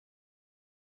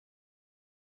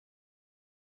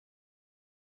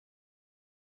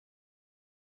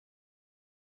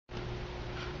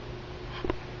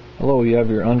Hello, you have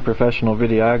your unprofessional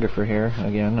videographer here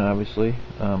again, obviously.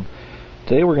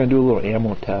 Today we're going to do a little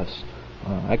ammo test.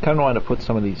 I kind of want to put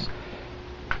some of these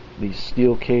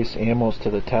steel case ammos to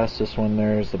the test. This one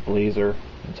there is the Blazer.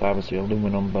 It's obviously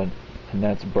aluminum, and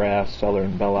that's brass, Celler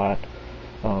and Bellot.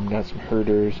 Got some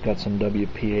Herters, got some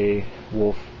WPA,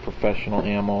 Wolf Professional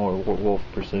Ammo, or Wolf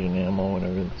Precision Ammo,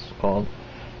 whatever it's called.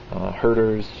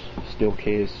 Herters, steel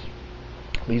case.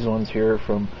 These ones here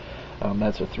from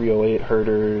that's a 308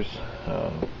 Herters,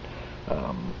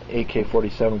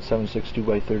 AK-47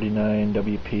 7.62x39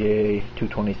 WPA,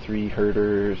 223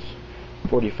 Herters,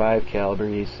 45 caliber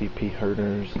ACP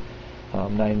Herters,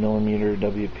 9mm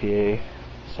WPA,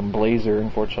 some Blazer.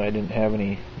 Unfortunately, I didn't have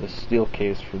the steel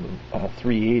case for the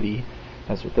 380.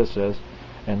 That's what this is.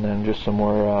 And then just some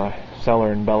more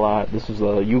Celler and Bellot. This is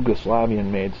the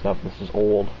Yugoslavian made stuff. This is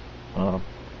old.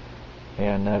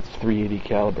 And that's 380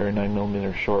 caliber,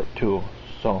 9mm short too.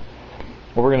 So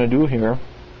what we're going to do here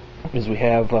is we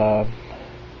have a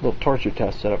little torture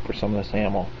test set up for some of this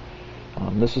ammo.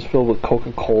 This is filled with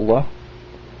Coca-Cola.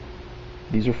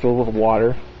 These are filled with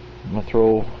water. I'm going to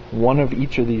throw one of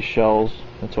each of these shells.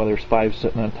 That's why there's 5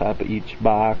 sitting on top of each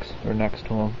box or next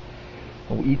to them.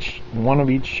 One of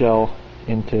each shell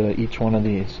into each one of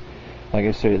these. Like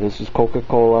I say, this is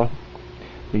Coca-Cola.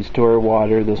 These two are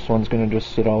water. This one's going to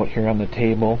just sit out here on the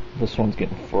table. This one's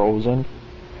getting frozen.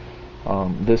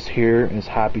 This here is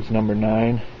Hoppe's number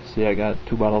 9. See, I got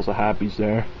 2 bottles of Hoppe's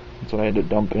there. That's what I had to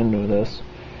dump into this.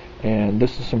 And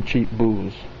this is some cheap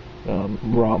booze.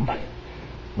 Rum.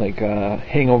 Like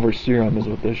hangover serum is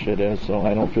what this shit is. So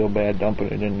I don't feel bad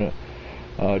dumping it in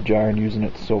a jar and using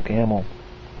it to soak ammo.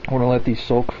 I'm going to let these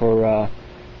soak for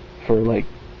like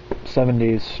 7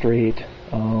 days straight.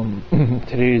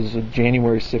 Today is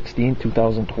January 16th,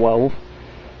 2012.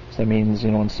 So that means,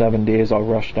 in 7 days I'll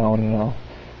rush down and I'll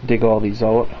dig all these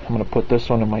out. I'm going to put this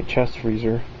one in my chest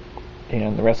freezer,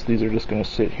 and the rest of these are just going to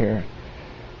sit here.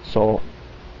 So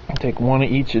I'll take one of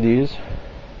each of these.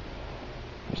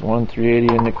 There's one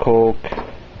 380 in the Coke.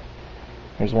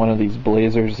 There's one of these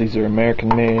Blazers. These are American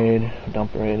made.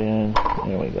 Dump right in.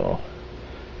 There we go.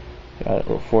 Got a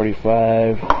little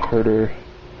 45 Herter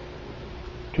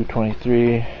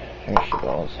 223. There she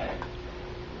goes.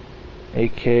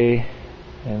 AK,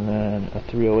 and then a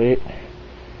 308.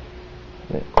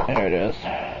 There it is.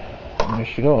 And there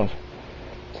she goes.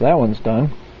 So that one's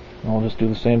done. I'll just do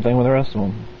the same thing with the rest of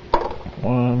them.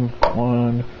 One.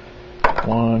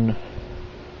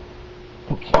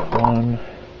 Oops.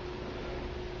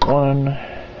 One.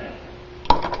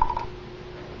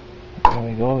 There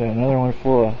we go. Got another one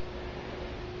full of.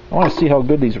 I want to see how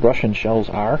good these Russian shells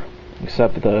are.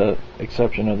 Except the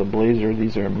exception of the Blazer.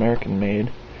 These are American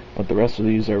made, but the rest of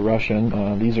these are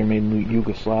Russian. These are made in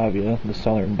Yugoslavia, the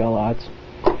Celler and Bellots.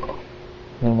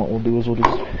 Then what we'll do is we'll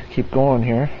just keep going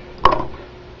here.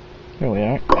 There we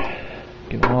are.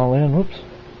 Get them all in. Whoops.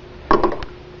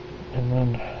 And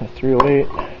then a 308.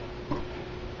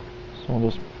 So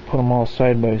we'll just put them all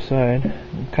side by side.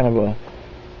 Kind of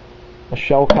a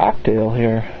shell cocktail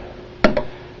here.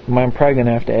 I'm probably going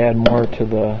to have to add more to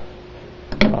the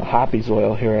Hoppe's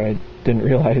oil here. I didn't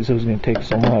realize it was going to take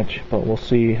so much, but we'll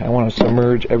see. I want to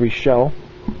submerge every shell,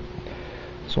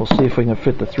 so we'll see if we can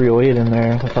fit the 308 in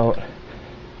there without.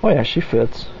 Oh yeah, she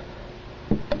fits.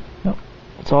 Yep,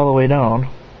 it's all the way down,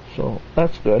 so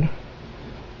that's good.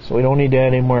 So we don't need to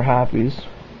add any more Hoppe's.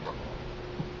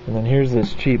 And then here's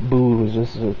this cheap booze.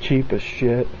 This is the cheapest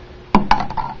shit.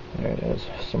 There it is.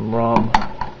 Some rum.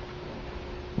 A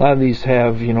lot of these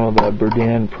have, the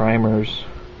Berdan primers.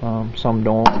 Some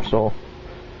don't, so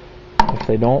if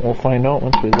they don't, we'll find out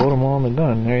once we load them all in the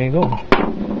gun. There you go.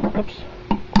 Oops.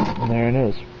 And there it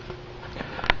is.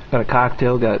 Got a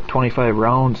cocktail, got 25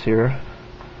 rounds here.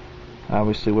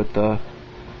 Obviously with the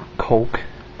Coke,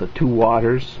 the 2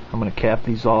 waters. I'm going to cap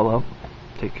these all up,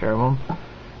 take care of them.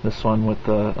 This one with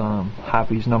the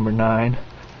Hoppe's number 9.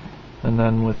 And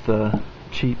then with the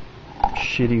cheap,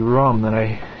 shitty rum that I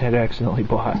had accidentally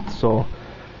bought. So,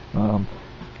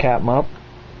 cap them up.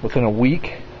 Within a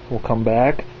week, we'll come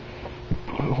back.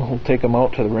 We'll take them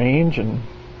out to the range and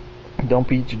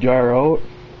dump each jar out,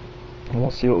 and we'll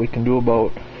see what we can do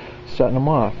about setting them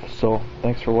off. So,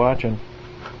 thanks for watching.